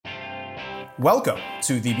Welcome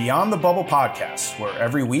to the Beyond the Bubble podcast, where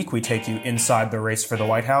every week we take you inside the race for the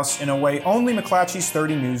White House in a way only McClatchy's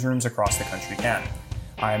 30 newsrooms across the country can.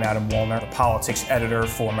 I am Adam Wollner, the politics editor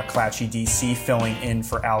for McClatchy DC, filling in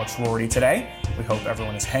for Alex Roarty today. We hope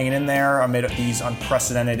everyone is hanging in there amid these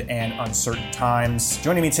unprecedented and uncertain times.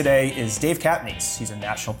 Joining me today is Dave Katniss. He's a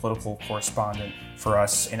national political correspondent for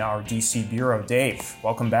us in our DC bureau. Dave,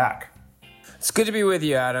 welcome back. It's good to be with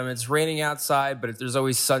you, Adam. It's raining outside, but there's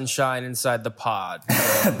always sunshine inside the pod.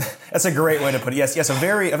 That's a great way to put it. Yes, a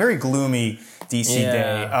very gloomy DC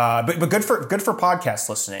day, but good for podcast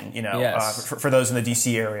listening. You know, yes. For those in the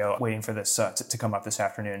DC area waiting for this to come up this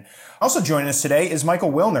afternoon. Also joining us today is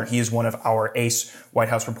Michael Wilner. He is one of our ace White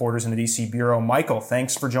House reporters in the DC bureau. Michael,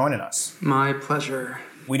 thanks for joining us. My pleasure.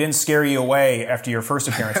 We didn't scare you away after your first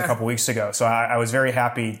appearance a couple weeks ago, so I was very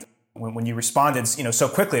happy when you responded, so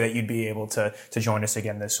quickly that you'd be able to join us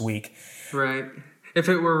again this week. Right. If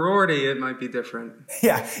it were Roarty, it might be different.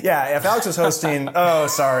 Yeah. If Alex was hosting,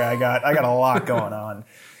 sorry, I got a lot going on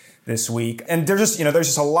this week, and there's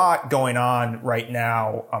just a lot going on right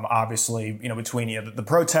now. Obviously, between the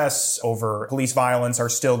protests over police violence are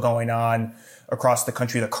still going on across the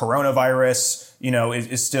country. The coronavirus,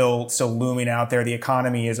 is still looming out there. The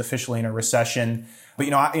economy is officially in a recession.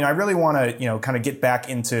 But, I really want to, kind of get back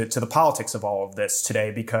into the politics of all of this today,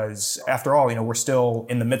 because after all, we're still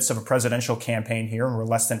in the midst of a presidential campaign here, and we're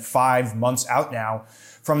less than 5 months out now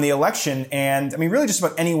from the election. And really just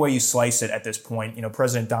about any way you slice it at this point,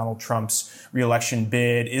 President Donald Trump's reelection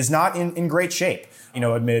bid is not in great shape,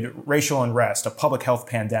 amid racial unrest, a public health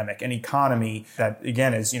pandemic, an economy that,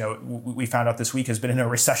 again, is, we found out this week has been in a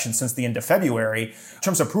recession since the end of February.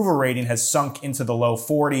 Trump's approval rating has sunk into the low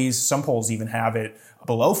 40s. Some polls even have it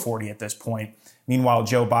below 40 at this point. Meanwhile,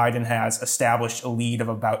 Joe Biden has established a lead of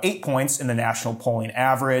about 8 points in the national polling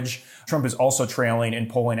average. Trump is also trailing in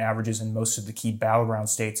polling averages in most of the key battleground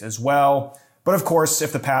states as well. But of course,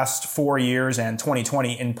 if the past 4 years and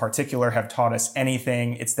 2020 in particular have taught us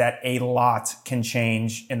anything, it's that a lot can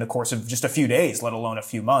change in the course of just a few days, let alone a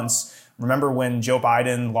few months. Remember when Joe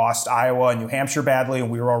Biden lost Iowa and New Hampshire badly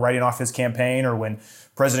and we were all writing off his campaign, or when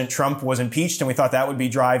President Trump was impeached and we thought that would be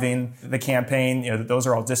driving the campaign? Those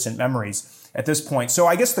are all distant memories at this point. So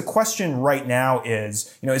I guess the question right now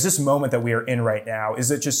is this moment that we are in right now,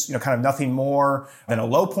 is it just, kind of nothing more than a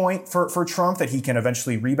low point for Trump that he can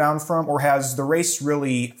eventually rebound from? Or has the race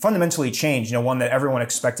really fundamentally changed? One that everyone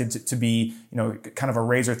expected to be, kind of a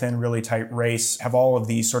razor thin, really tight race. Have all of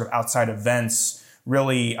these sort of outside events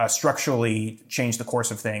really structurally changed the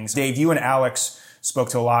course of things? Dave, you and Alex spoke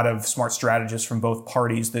to a lot of smart strategists from both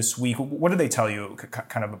parties this week. What did they tell you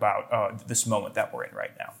kind of about this moment that we're in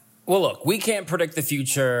right now? Well, look, we can't predict the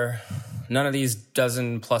future. None of these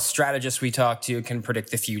dozen plus strategists we talk to can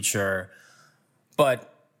predict the future.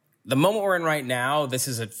 But the moment we're in right now, this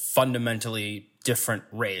is a fundamentally different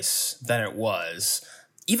race than it was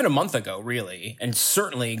even a month ago, really, and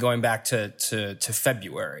certainly going back to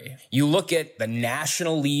February. You look at the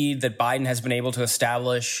national lead that Biden has been able to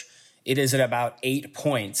establish, it is at about 8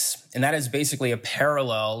 points. And that is basically a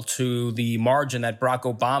parallel to the margin that Barack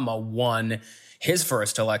Obama won his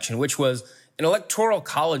first election, which was an electoral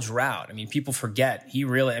college route. People forget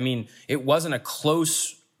it wasn't a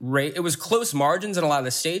close rate. It was close margins in a lot of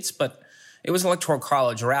the states, but it was an electoral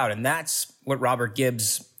college route. And that's what Robert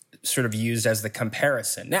Gibbs sort of used as the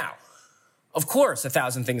comparison. Now, of course,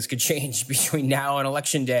 1,000 things could change between now and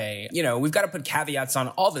Election Day. We've got to put caveats on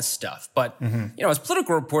all this stuff. But, as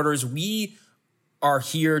political reporters, we are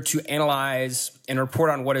here to analyze and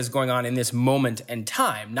report on what is going on in this moment and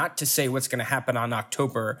time, not to say what's going to happen on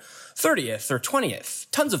October 30th or 20th.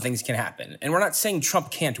 Tons of things can happen. And we're not saying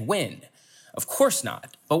Trump can't win. Of course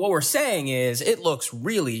not. But what we're saying is it looks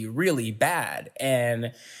really, really bad.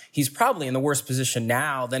 And he's probably in the worst position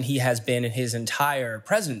now than he has been in his entire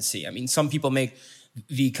presidency. Some people make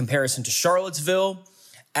the comparison to Charlottesville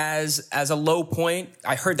as a low point.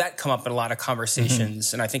 I heard that come up in a lot of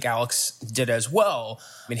conversations, and I think Alex did as well.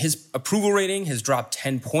 His approval rating has dropped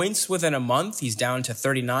 10 points within a month. He's down to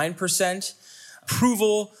 39%.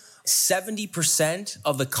 Approval, 70%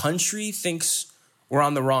 of the country thinks we're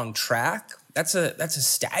on the wrong track. That's a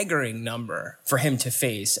staggering number for him to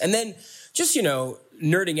face. And then just,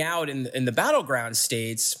 nerding out in the battleground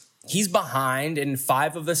states, he's behind in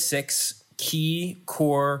 5 of the 6 key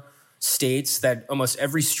core states that almost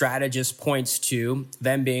every strategist points to,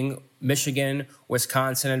 them being Michigan,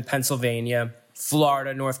 Wisconsin, and Pennsylvania,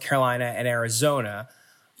 Florida, North Carolina, and Arizona.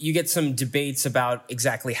 You get some debates about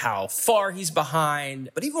exactly how far he's behind.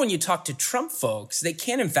 But even when you talk to Trump folks, they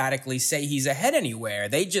can't emphatically say he's ahead anywhere.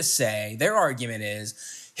 They just say, their argument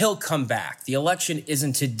is, he'll come back. The election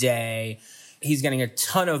isn't today. He's getting a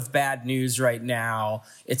ton of bad news right now.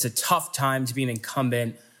 It's a tough time to be an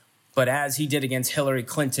incumbent. But as he did against Hillary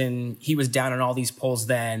Clinton, he was down in all these polls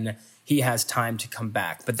then. He has time to come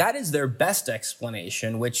back. But that is their best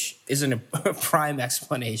explanation, which isn't a prime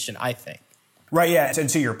explanation, I think. Right, yeah. And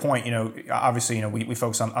to your point, obviously, we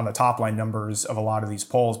focus on the top line numbers of a lot of these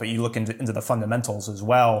polls, but you look into the fundamentals as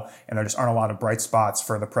well, and there just aren't a lot of bright spots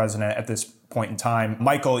for the president at this point in time.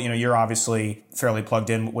 Michael, you're obviously fairly plugged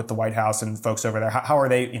in with the White House and folks over there. How are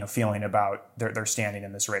they, feeling about their standing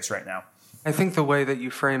in this race right now? I think the way that you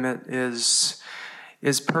frame it is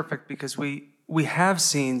perfect, because we have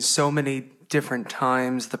seen so many different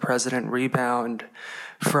times the president rebound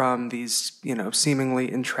from these,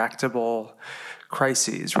 seemingly intractable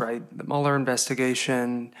crises, right? The Mueller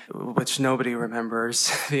investigation, which nobody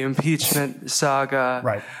remembers, the impeachment saga,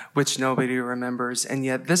 right, which nobody remembers. And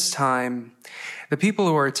yet this time, the people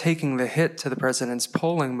who are taking the hit to the president's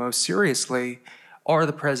polling most seriously are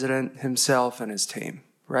the president himself and his team,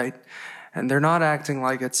 right? And they're not acting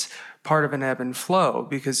like it's part of an ebb and flow,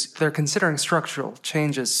 because they're considering structural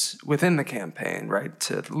changes within the campaign, right,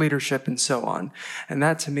 to leadership and so on. And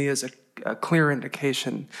that to me is a clear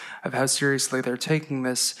indication of how seriously they're taking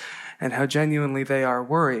this and how genuinely they are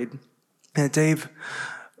worried. And Dave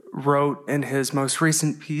wrote in his most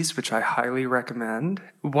recent piece, which I highly recommend,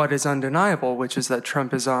 what is undeniable, which is that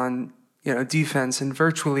Trump is on, defense in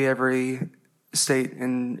virtually every state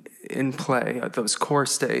in play, those core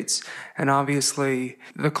states. And obviously,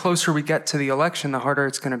 the closer we get to the election, the harder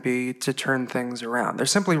it's going to be to turn things around. They're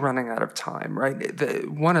simply running out of time, right?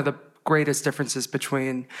 One of the greatest differences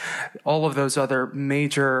between all of those other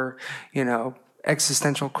major,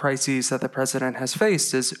 existential crises that the president has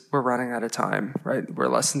faced is we're running out of time, right? We're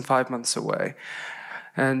less than 5 months away.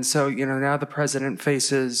 And so, now the president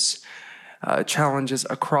faces challenges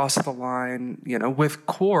across the line, with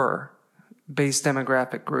core-based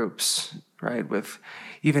demographic groups, right? With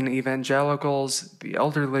even evangelicals, the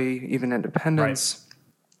elderly, even independents.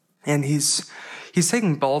 Right. And he's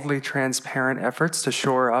taking boldly transparent efforts to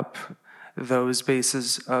shore up those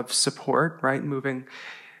bases of support, right? Moving,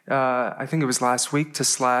 I think it was last week, to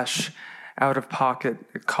slash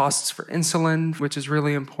out-of-pocket costs for insulin, which is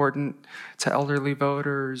really important to elderly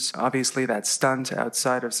voters. Obviously, that stunt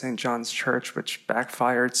outside of St. John's Church, which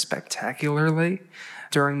backfired spectacularly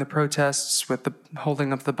during the protests with the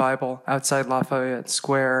holding of the Bible outside Lafayette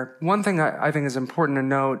Square. One thing I think is important to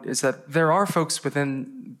note is that there are folks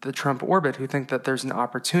within the Trump orbit who think that there's an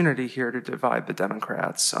opportunity here to divide the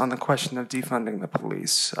Democrats on the question of defunding the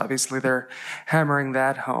police. Obviously, they're hammering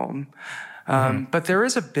that home. But there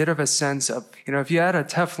is a bit of a sense of, if you had a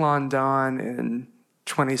Teflon Don in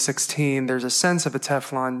 2016, there's a sense of a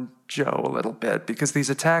Teflon Joe a little bit, because these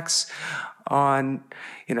attacks on,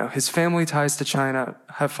 his family ties to China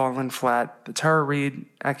have fallen flat. The Tara Reade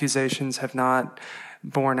accusations have not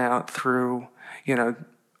borne out through,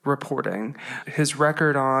 reporting. His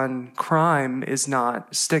record on crime is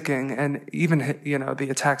not sticking, and even, the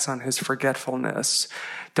attacks on his forgetfulness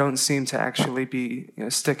don't seem to actually be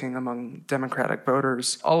sticking among Democratic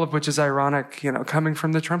voters, all of which is ironic, coming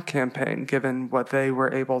from the Trump campaign, given what they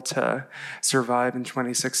were able to survive in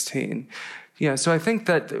 2016. So I think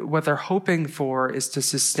that what they're hoping for is to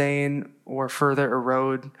sustain or further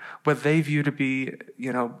erode what they view to be,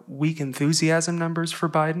 weak enthusiasm numbers for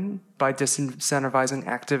Biden by disincentivizing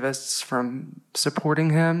activists from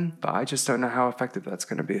supporting him. But I just don't know how effective that's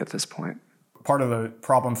going to be at this point. Part of the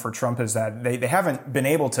problem for Trump is that they haven't been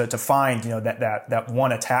able to find, that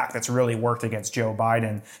one attack that's really worked against Joe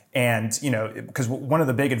Biden. And, because one of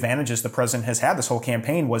the big advantages the president has had this whole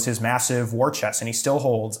campaign was his massive war chest, and he still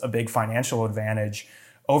holds a big financial advantage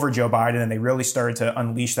over Joe Biden. And they really started to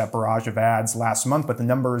unleash that barrage of ads last month, but the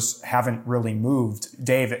numbers haven't really moved.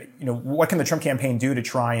 Dave, what can the Trump campaign do to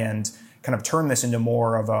try and kind of turn this into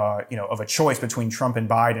more of a choice between Trump and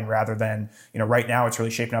Biden, rather than, right now it's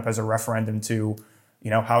really shaping up as a referendum to,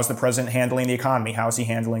 how is the president handling the economy? How is he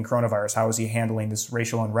handling coronavirus? How is he handling this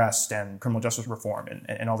racial unrest and criminal justice reform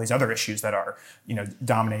and all these other issues that are,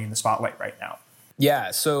 dominating the spotlight right now?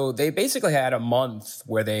 Yeah, so they basically had a month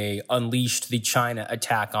where they unleashed the China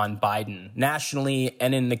attack on Biden nationally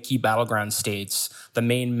and in the key battleground states. The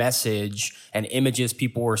main message and images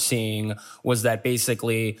people were seeing was that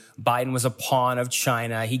basically Biden was a pawn of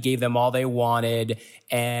China. He gave them all they wanted,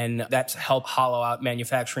 and that helped hollow out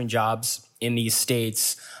manufacturing jobs in these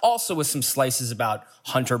states. Also with some slices about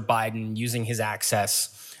Hunter Biden using his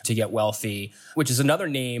access to get wealthy, which is another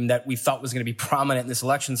name that we thought was going to be prominent in this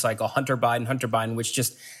election cycle, Hunter Biden, which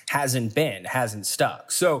just hasn't stuck.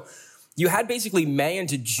 So you had basically May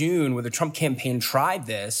into June where the Trump campaign tried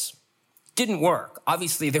this, didn't work.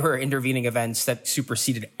 Obviously, there were intervening events that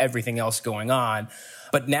superseded everything else going on.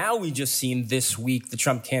 But now we just seen this week the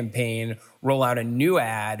Trump campaign roll out a new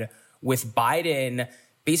ad with Biden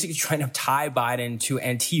basically trying to tie Biden to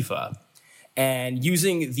Antifa and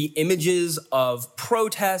using the images of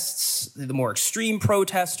protests, the more extreme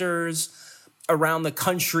protesters around the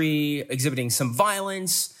country exhibiting some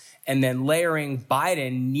violence, and then layering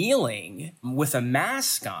Biden kneeling with a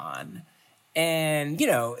mask on. And,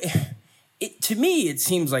 to me, it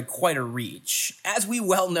seems like quite a reach. As we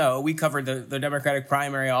well know, we covered the Democratic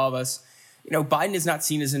primary, all of us, Biden is not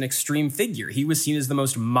seen as an extreme figure. He was seen as the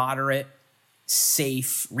most moderate,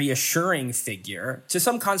 safe, reassuring figure, to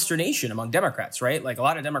some consternation among Democrats, right? Like a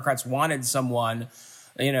lot of Democrats wanted someone,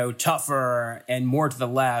 tougher and more to the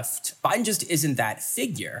left. Biden just isn't that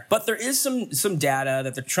figure. But there is some data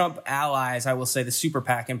that the Trump allies, I will say the super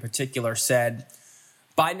PAC in particular, said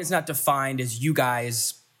Biden is not defined as you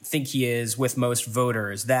guys think he is with most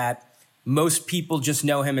voters, that most people just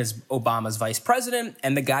know him as Obama's vice president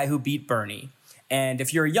and the guy who beat Bernie. And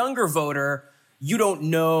if you're a younger voter, you don't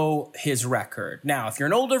know his record. Now, if you're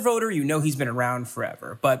an older voter, you know he's been around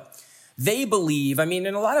forever. But they believe, and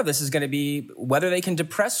a lot of this is going to be whether they can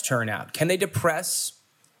depress turnout. Can they depress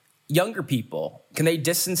younger people? Can they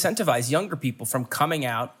disincentivize younger people from coming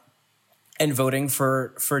out and voting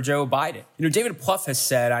for Joe Biden? David Plouffe has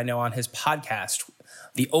said, I know on his podcast,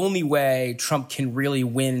 the only way Trump can really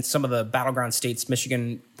win some of the battleground states,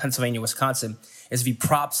 Michigan, Pennsylvania, Wisconsin, is if he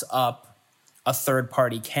props up a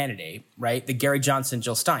third-party candidate, right? The Gary Johnson,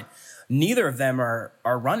 Jill Stein. Neither of them are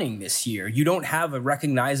running this year. You don't have a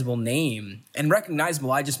recognizable name. And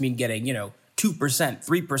recognizable, I just mean getting, 2%,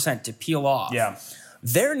 3% to peel off. Yeah.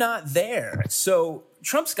 They're not there. So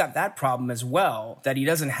Trump's got that problem as well, that he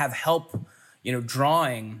doesn't have help,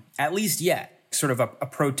 drawing, at least yet, sort of a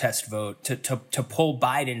protest vote to pull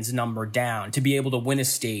Biden's number down, to be able to win a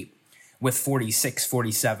state with 46,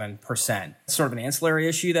 47%. Sort of an ancillary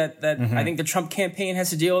issue that I think the Trump campaign has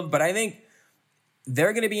to deal with. But I think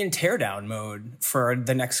they're going to be in teardown mode for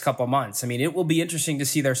the next couple months. It will be interesting to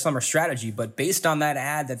see their summer strategy. But based on that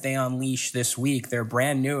ad that they unleashed this week, their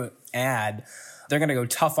brand new ad, they're going to go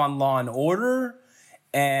tough on law and order.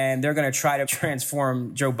 And they're going to try to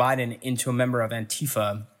transform Joe Biden into a member of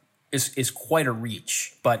Antifa. Is quite a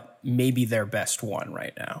reach, but maybe their best one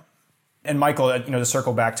right now. And Michael, to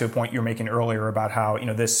circle back to a point you were making earlier about how,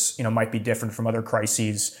 this, might be different from other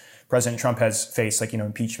crises President Trump has faced, like,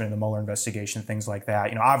 impeachment and the Mueller investigation, things like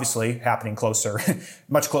that, obviously happening closer,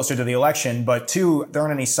 much closer to the election. But two, there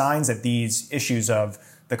aren't any signs that these issues of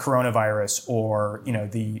the coronavirus or,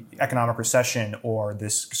 the economic recession or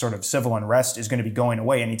this sort of civil unrest is going to be going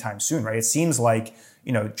away anytime soon, right? It seems like,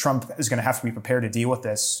 Trump is going to have to be prepared to deal with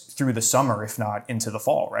this through the summer, if not into the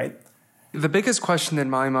fall, right? The biggest question in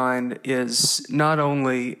my mind is not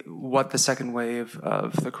only what the second wave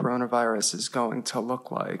of the coronavirus is going to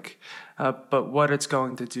look like, but what it's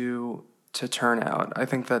going to do to turnout. I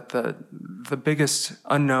think that the biggest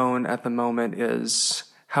unknown at the moment is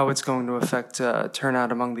how it's going to affect turnout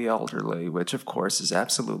among the elderly, which of course is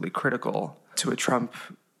absolutely critical to a Trump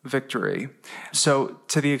victory. So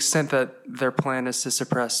to the extent that their plan is to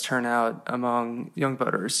suppress turnout among young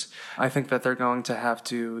voters, I think that they're going to have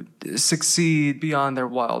to succeed beyond their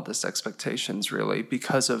wildest expectations, really,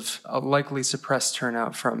 because of a likely suppressed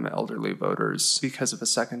turnout from elderly voters because of a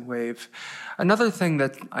second wave. Another thing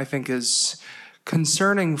that I think is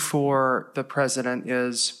concerning for the president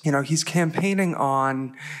is, he's campaigning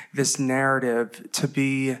on this narrative to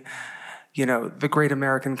be the great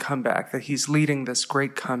American comeback, that he's leading this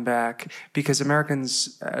great comeback because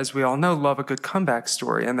Americans, as we all know, love a good comeback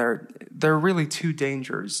story. And there are really two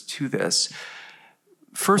dangers to this.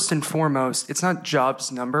 First and foremost, it's not jobs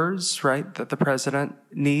numbers, right, that the president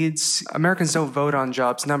needs. Americans don't vote on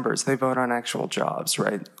jobs numbers. They vote on actual jobs,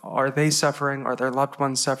 right? Are they suffering? Are their loved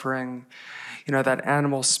ones suffering? That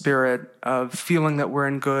animal spirit of feeling that we're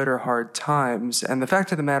in good or hard times. And the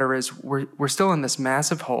fact of the matter is we're still in this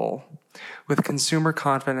massive hole with consumer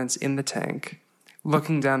confidence in the tank,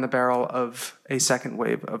 looking down the barrel of a second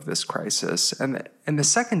wave of this crisis. And the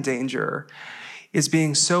second danger is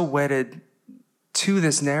being so wedded to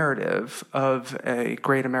this narrative of a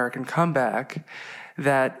great American comeback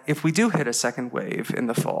that if we do hit a second wave in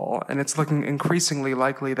the fall, and it's looking increasingly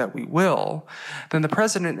likely that we will, then the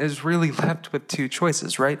president is really left with two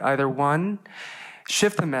choices, right? Either one,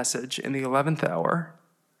 shift the message in the 11th hour,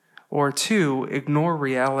 or two, ignore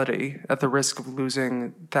reality at the risk of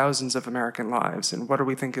losing thousands of American lives. And what do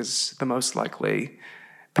we think is the most likely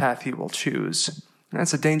path he will choose? And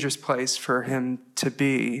that's a dangerous place for him to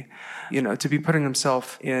be putting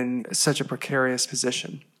himself in such a precarious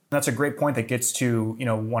position. That's a great point that gets to,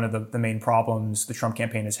 one of the main problems the Trump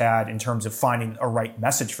campaign has had in terms of finding a right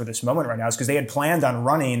message for this moment right now is because they had planned on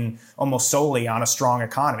running almost solely on a strong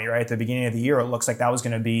economy, right? At the beginning of the year, it looks like that was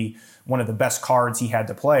going to be one of the best cards he had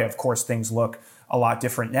to play. Of course, things look a lot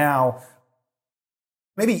different now.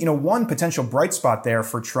 Maybe, one potential bright spot there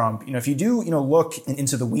for Trump, if you do, look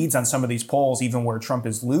into the weeds on some of these polls, even where Trump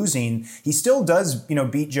is losing, he still does,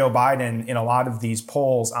 beat Joe Biden in a lot of these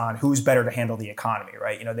polls on who's better to handle the economy,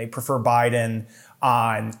 right? They prefer Biden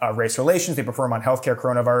on race relations. They prefer him on healthcare,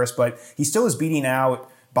 coronavirus, but he still is beating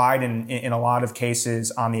out Biden in a lot of cases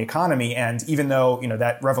on the economy. And even though,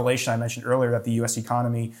 that revelation I mentioned earlier that the U.S.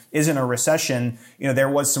 economy is in a recession, there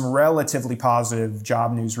was some relatively positive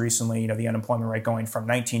job news recently, the unemployment rate going from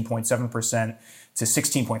 19.7% to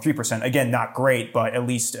 16.3%. Again, not great, but at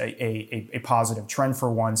least a positive trend for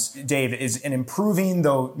once. Dave, is an improving,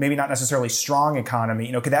 though maybe not necessarily strong economy,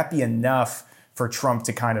 could that be enough for Trump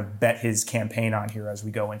to kind of bet his campaign on here as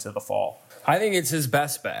we go into the fall? I think it's his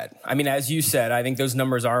best bet. I mean, as you said, I think those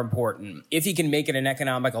numbers are important. If he can make it an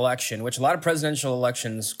economic election, which a lot of presidential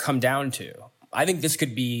elections come down to, I think this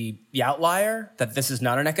could be the outlier, that this is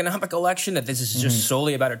not an economic election, that this is just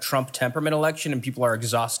solely about a Trump temperament election and people are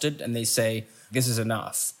exhausted and they say, this is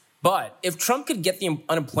enough. But if Trump could get the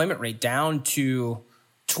unemployment rate down to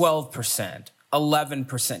 12%, 11%,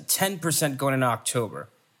 10% going into October,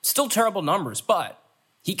 still terrible numbers, but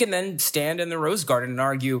he can then stand in the Rose Garden and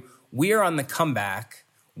argue, we are on the comeback.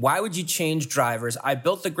 Why would you change drivers? I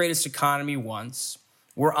built the greatest economy once.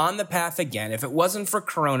 We're on the path again. If it wasn't for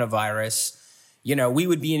coronavirus, we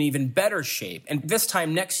would be in even better shape. And this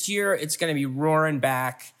time next year, it's going to be roaring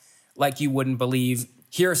back like you wouldn't believe.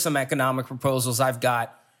 Here are some economic proposals I've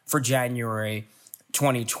got for January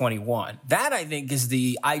 2021. That, I think, is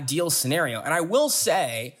the ideal scenario. And I will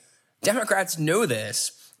say, Democrats know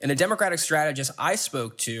this. And a Democratic strategist I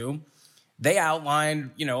spoke to, they outlined,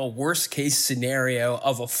 a worst case scenario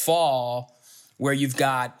of a fall where you've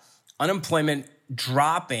got unemployment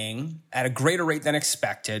dropping at a greater rate than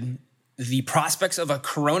expected, the prospects of a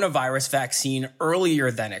coronavirus vaccine earlier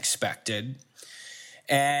than expected,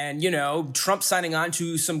 and, Trump signing on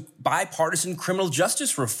to some bipartisan criminal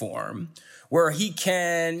justice reform where he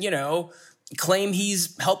can, claim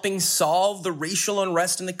he's helping solve the racial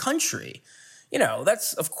unrest in the country.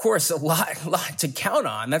 That's, of course, a lot to count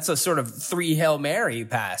on. That's a sort of 3 Hail Mary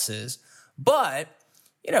passes. But,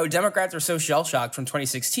 Democrats are so shell-shocked from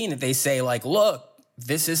 2016 that they say, look,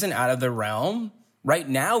 this isn't out of the realm. Right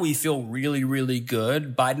now, we feel really, really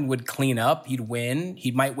good. Biden would clean up. He'd win.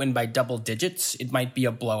 He might win by double digits. It might be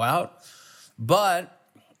a blowout. But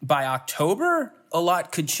by October, a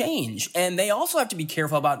lot could change. And they also have to be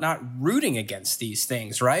careful about not rooting against these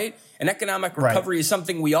things, right? An economic recovery is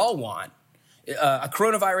something we all want. A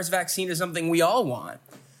coronavirus vaccine is something we all want.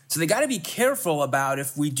 So they got to be careful about,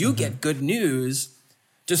 if we do get good news,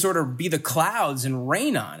 to sort of be the clouds and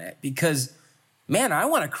rain on it. Because, man, I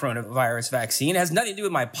want a coronavirus vaccine. It has nothing to do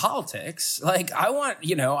with my politics. I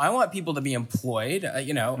want people to be employed,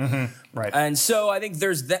 Right. And so I think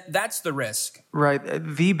that's the risk. Right.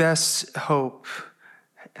 The best hope,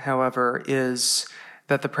 however, is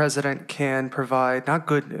that the president can provide not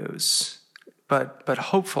good news, but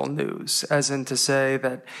hopeful news, as in to say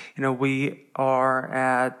that, we are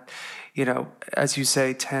at, as you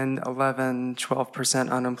say, 10, 11, 12%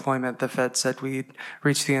 unemployment. The Fed said we'd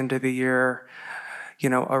reach the end of the year,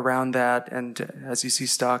 around that. And as you see,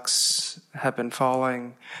 stocks have been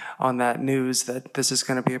falling on that news that this is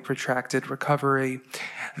going to be a protracted recovery.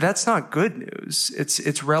 That's not good news.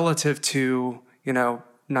 It's relative to,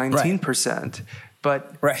 19%. Right.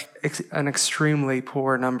 But an extremely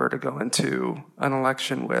poor number to go into an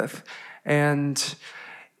election with. And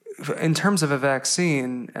in terms of a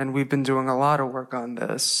vaccine, and we've been doing a lot of work on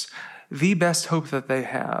this, the best hope that they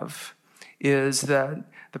have is that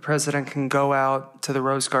the president can go out to the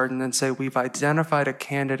Rose Garden and say, we've identified a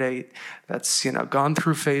candidate that's, gone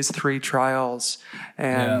through phase 3 trials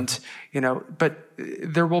and, but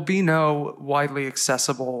there will be no widely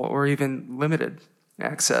accessible or even limited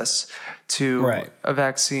access to a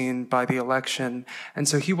vaccine by the election. And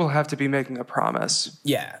so he will have to be making a promise.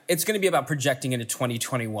 Yeah, it's going to be about projecting into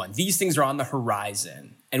 2021. These things are on the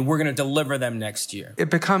horizon, and we're going to deliver them next year. It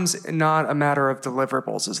becomes not a matter of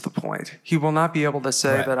deliverables is the point. He will not be able to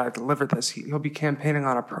say that I delivered this. He'll be campaigning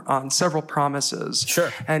on several promises.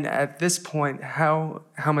 Sure. And at this point, how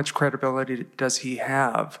much credibility does he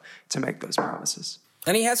have to make those promises?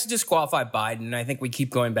 And he has to disqualify Biden. I think we keep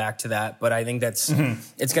going back to that, but I think that's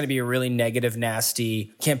it's going to be a really negative,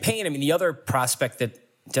 nasty campaign. I mean, the other prospect that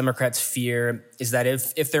Democrats fear is that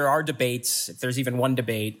if there are debates, if there's even one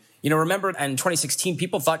debate, Remember in 2016,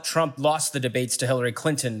 people thought Trump lost the debates to Hillary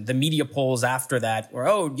Clinton. The media polls after that were,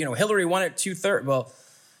 Hillary won at 2/3. Well,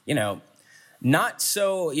 not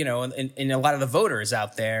so, in a lot of the voters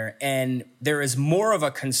out there. And there is more of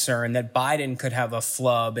a concern that Biden could have a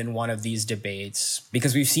flub in one of these debates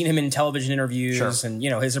because we've seen him in television interviews and,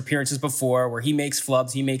 his appearances before where he makes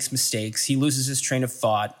flubs, he makes mistakes, he loses his train of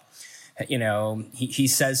thought. He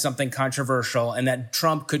says something controversial and that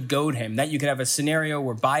Trump could goad him. That you could have a scenario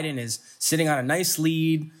where Biden is sitting on a nice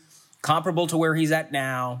lead, comparable to where he's at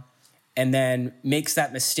now, and then makes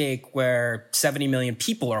that mistake where 70 million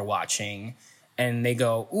people are watching and they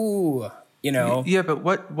go, ooh, Yeah, but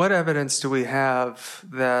what evidence do we have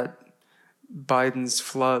that Biden's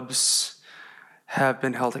flubs have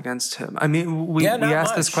been held against him? I mean, we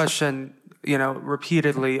asked this question,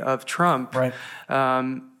 repeatedly of Trump. Right.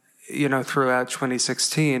 Throughout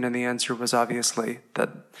 2016, and the answer was obviously that,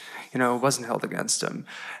 it wasn't held against him.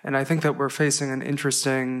 And I think that we're facing an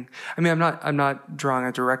interesting, I'm not drawing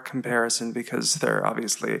a direct comparison because they're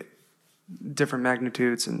obviously different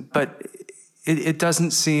magnitudes, but it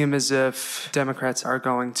doesn't seem as if Democrats are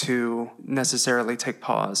going to necessarily take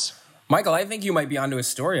pause. Michael, I think you might be onto a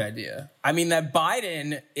story idea. That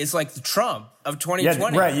Biden is like the Trump of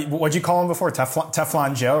 2020. Yeah, right. What'd you call him before?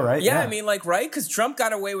 Teflon Joe, right? Yeah, right? Because Trump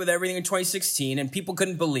got away with everything in 2016 and people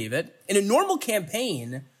couldn't believe it. In a normal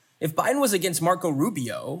campaign, if Biden was against Marco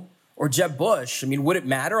Rubio or Jeb Bush, would it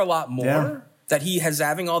matter a lot more that he has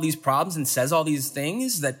having all these problems and says all these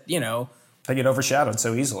things that, They get overshadowed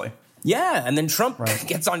so easily. Yeah, and then Trump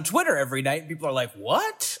gets on Twitter every night and people are like,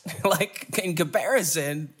 what? In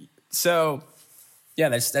comparison. So, yeah,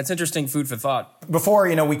 that's interesting food for thought. Before,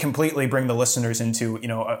 we completely bring the listeners into,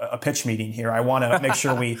 a pitch meeting here, I want to make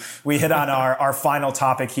sure we hit on our final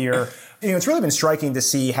topic here. It's really been striking to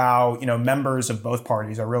see how, members of both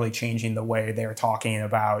parties are really changing the way they're talking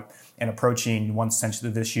about and approaching one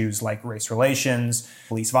sensitive issues like race relations,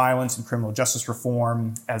 police violence, and criminal justice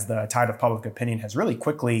reform, as the tide of public opinion has really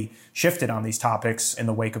quickly shifted on these topics in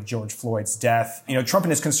the wake of George Floyd's death. Trump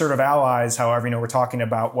and his conservative allies, however, we're talking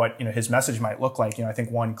about what, his message might look like. I think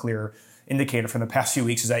one clear indicator from the past few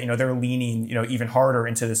weeks is that, they're leaning, even harder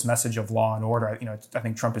into this message of law and order. I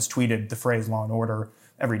think Trump has tweeted the phrase law and order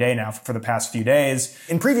every day now for the past few days.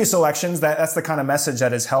 In previous elections, that's the kind of message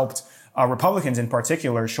that has helped Republicans in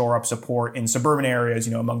particular shore up support in suburban areas,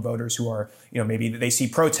 among voters who are, maybe they see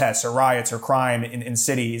protests or riots or crime in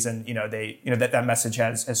cities, and that message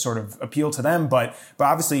has sort of appealed to them. But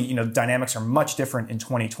obviously, dynamics are much different in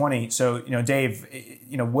 2020. So, Dave,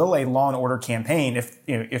 will a law and order campaign,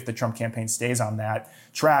 if the Trump campaign stays on that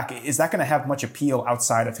track, is that going to have much appeal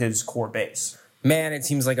outside of his core base? Man, it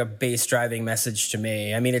seems like a base driving message to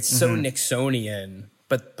me. It's so Nixonian.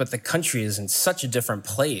 But the country is in such a different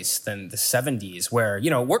place than the 70s where,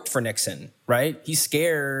 it worked for Nixon, right? He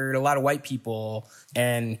scared a lot of white people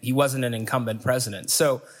and he wasn't an incumbent president.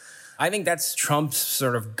 So I think that's Trump's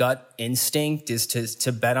sort of gut instinct is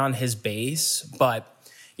to bet on his base. But,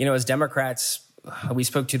 as Democrats we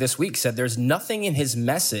spoke to this week said, there's nothing in his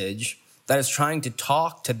message that is trying to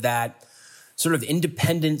talk to that sort of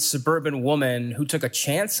independent suburban woman who took a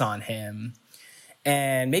chance on him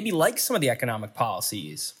and maybe likes some of the economic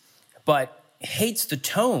policies, but hates the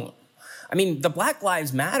tone. The Black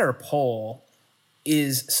Lives Matter poll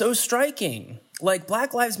is so striking.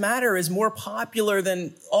 Black Lives Matter is more popular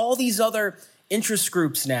than all these other interest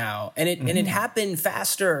groups now. And it happened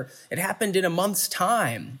faster. It happened in a month's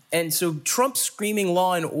time. And so Trump screaming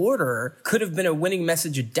law and order could have been a winning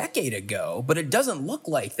message a decade ago, but it doesn't look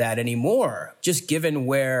like that anymore, just given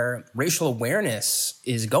where racial awareness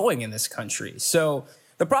is going in this country. So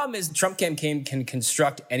the problem is the Trump campaign can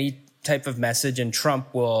construct any type of message and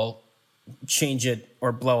Trump will change it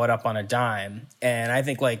or blow it up on a dime. And I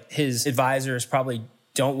think his advisors probably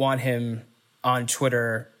don't want him on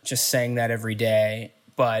Twitter just saying that every day,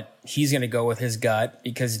 but he's going to go with his gut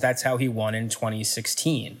because that's how he won in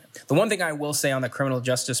 2016. The one thing I will say on the criminal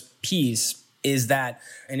justice piece is that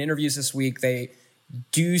in interviews this week, they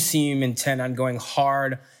do seem intent on going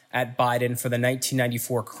hard at Biden for the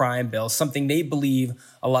 1994 crime bill, something they believe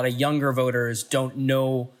a lot of younger voters don't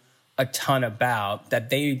know a ton about, that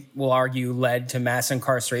they will argue led to mass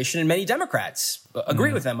incarceration, and many Democrats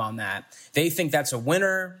agree with them on that. They think that's a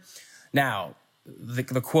winner. Now, the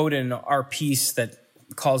quote in our piece that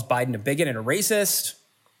calls Biden a bigot and a racist,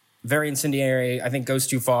 very incendiary, I think goes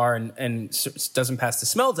too far and doesn't pass the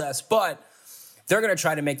smell test, but they're going to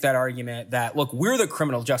try to make that argument that, look, we're the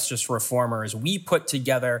criminal justice reformers. We put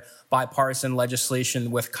together bipartisan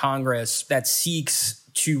legislation with Congress that seeks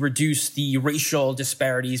to reduce the racial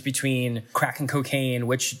disparities between crack and cocaine,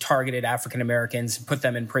 which targeted African Americans and put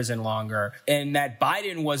them in prison longer. And that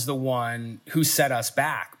Biden was the one who set us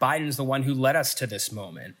back. Biden's the one who led us to this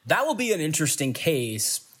moment. That will be an interesting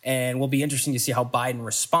case, and will be interesting to see how Biden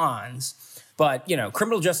responds. But,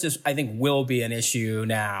 criminal justice, I think, will be an issue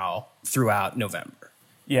now throughout November.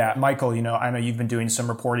 Yeah, Michael, I know you've been doing some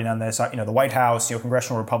reporting on this. The White House,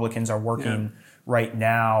 congressional Republicans are working right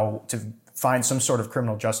now to find some sort of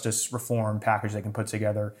criminal justice reform package they can put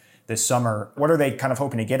together this summer. What are they kind of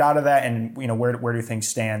hoping to get out of that? And, where do things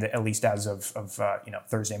stand, at least as of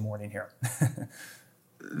Thursday morning here?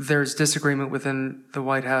 There's disagreement within the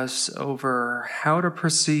White House over how to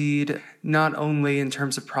proceed, not only in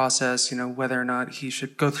terms of process, whether or not he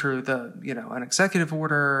should go through an executive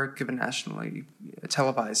order, give a nationally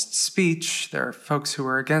televised speech. There are folks who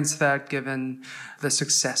are against that, given the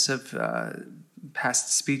success of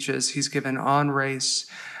past speeches he's given on race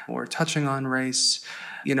or touching on race.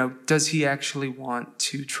 Does he actually want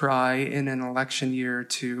to try in an election year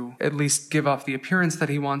to at least give off the appearance that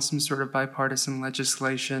he wants some sort of bipartisan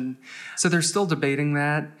legislation? So they're still debating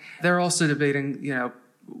that. They're also debating,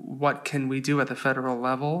 what can we do at the federal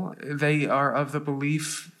level? They are of the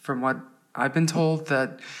belief, from what I've been told,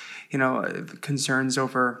 that concerns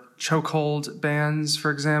over chokehold bans,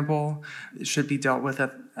 for example, should be dealt with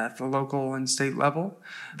at the local and state level.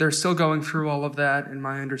 They're still going through all of that, and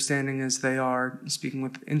my understanding is they are speaking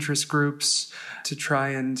with interest groups to try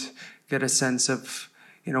and get a sense of,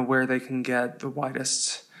 where they can get the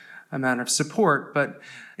widest amount of support. But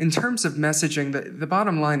in terms of messaging, the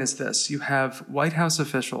bottom line is this. You have White House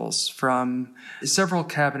officials from several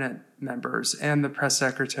cabinet members and the press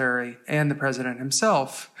secretary and the president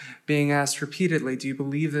himself being asked repeatedly, do you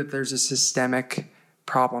believe that there's a systemic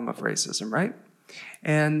problem of racism, right?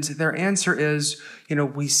 And their answer is,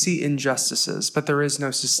 we see injustices, but there is no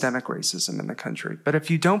systemic racism in the country. But if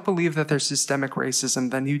you don't believe that there's systemic racism,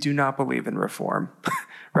 then you do not believe in reform,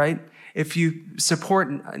 right? If you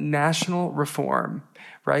support national reform,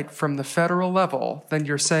 right, from the federal level, then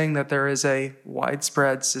you're saying that there is a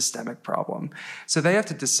widespread systemic problem. So they have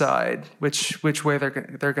to decide which way they're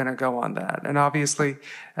going to go on that. And obviously,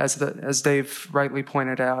 as Dave rightly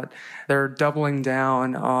pointed out, they're doubling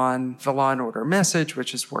down on the law and order message,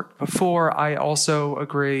 which has worked before. I also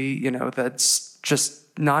agree, that's just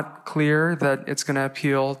not clear that it's going to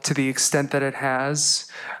appeal to the extent that it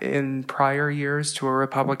has in prior years to a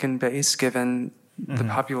Republican base, given the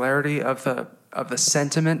popularity of the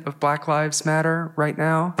sentiment of Black Lives Matter right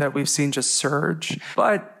now that we've seen just surge.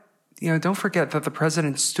 But, don't forget that the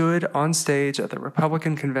president stood on stage at the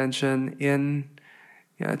Republican convention in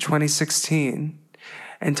 2016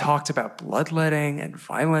 and talked about bloodletting and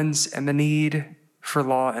violence and the need for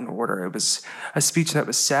law and order. It was a speech that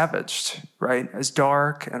was savaged, right, as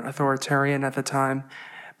dark and authoritarian at the time,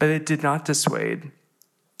 but it did not dissuade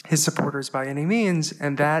his supporters by any means,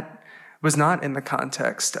 and that was not in the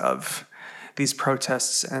context of these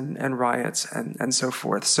protests and riots and so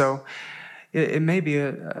forth. So it may be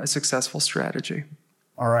a successful strategy.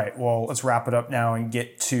 All right, well, let's wrap it up now and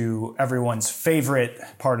get to everyone's favorite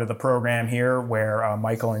part of the program here, where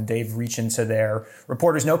Michael and Dave reach into their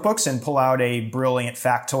reporters' notebooks and pull out a brilliant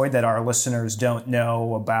factoid that our listeners don't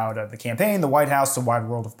know about the campaign, the White House, the wide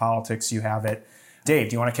world of politics. You have it. Dave,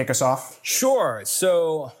 do you want to kick us off? Sure.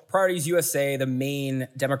 So Priorities USA, the main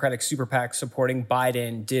Democratic super PAC supporting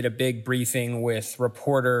Biden, did a big briefing with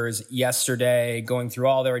reporters yesterday, going through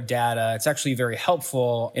all their data. It's actually very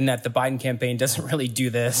helpful in that the Biden campaign doesn't really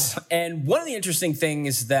do this. And one of the interesting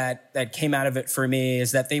things that came out of it for me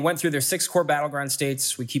is that they went through their 6 core battleground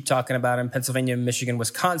states. We keep talking about them: Pennsylvania, Michigan,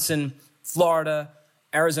 Wisconsin, Florida,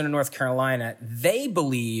 Arizona, North Carolina. They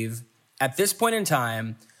believe at this point in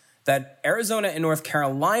time that Arizona and North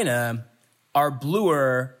Carolina are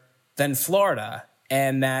bluer than Florida,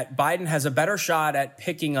 and that Biden has a better shot at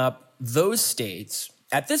picking up those states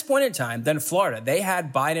at this point in time than Florida. They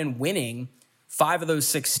had Biden winning 5 of those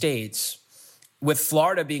 6 states, with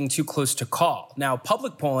Florida being too close to call. Now,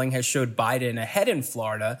 public polling has showed Biden ahead in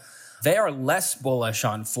Florida. They are less bullish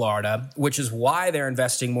on Florida, which is why they're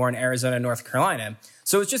investing more in Arizona and North Carolina.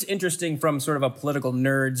 So it's just interesting from sort of a political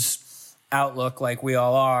nerd's outlook, like we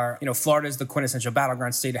all are. Florida is the quintessential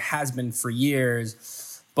battleground state. It has been for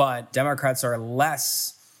years, but Democrats are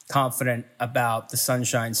less confident about the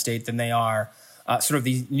Sunshine State than they are sort of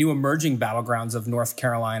the new emerging battlegrounds of North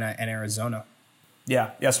Carolina and Arizona.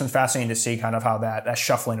 Yeah, it's been fascinating to see kind of how that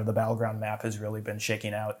shuffling of the battleground map has really been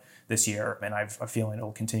shaking out this year, and I have a feeling it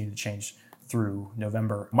will continue to change through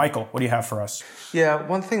November. Michael, what do you have for us? Yeah,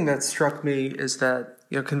 one thing that struck me is that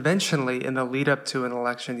conventionally in the lead up to an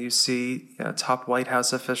election, you see top White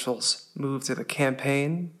House officials move to the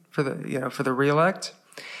campaign for the reelect.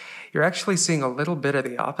 You're actually seeing a little bit of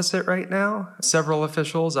the opposite right now. Several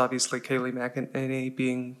officials, obviously Kayleigh McEnany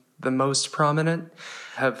being the most prominent,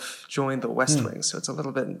 have joined the West Wing. So it's a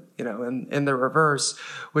little bit, in the reverse,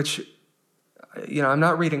 which, I'm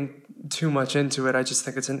not reading too much into it. I just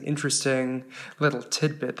think it's an interesting little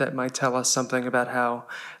tidbit that might tell us something about how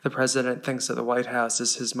the president thinks that the White House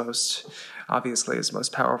is his most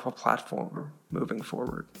powerful platform moving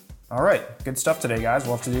forward. All right. Good stuff today, guys.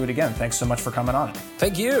 We'll have to do it again. Thanks so much for coming on.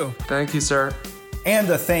 Thank you. Thank you, sir. And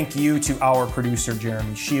a thank you to our producer,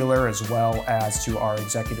 Jeremy Sheeler, as well as to our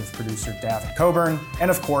executive producer, Davin Coburn. And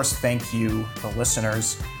of course, thank you, the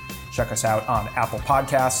listeners. Check us out on Apple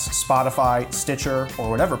Podcasts, Spotify, Stitcher, or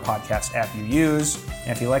whatever podcast app you use.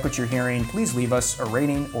 And if you like what you're hearing, please leave us a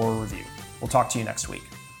rating or a review. We'll talk to you next week.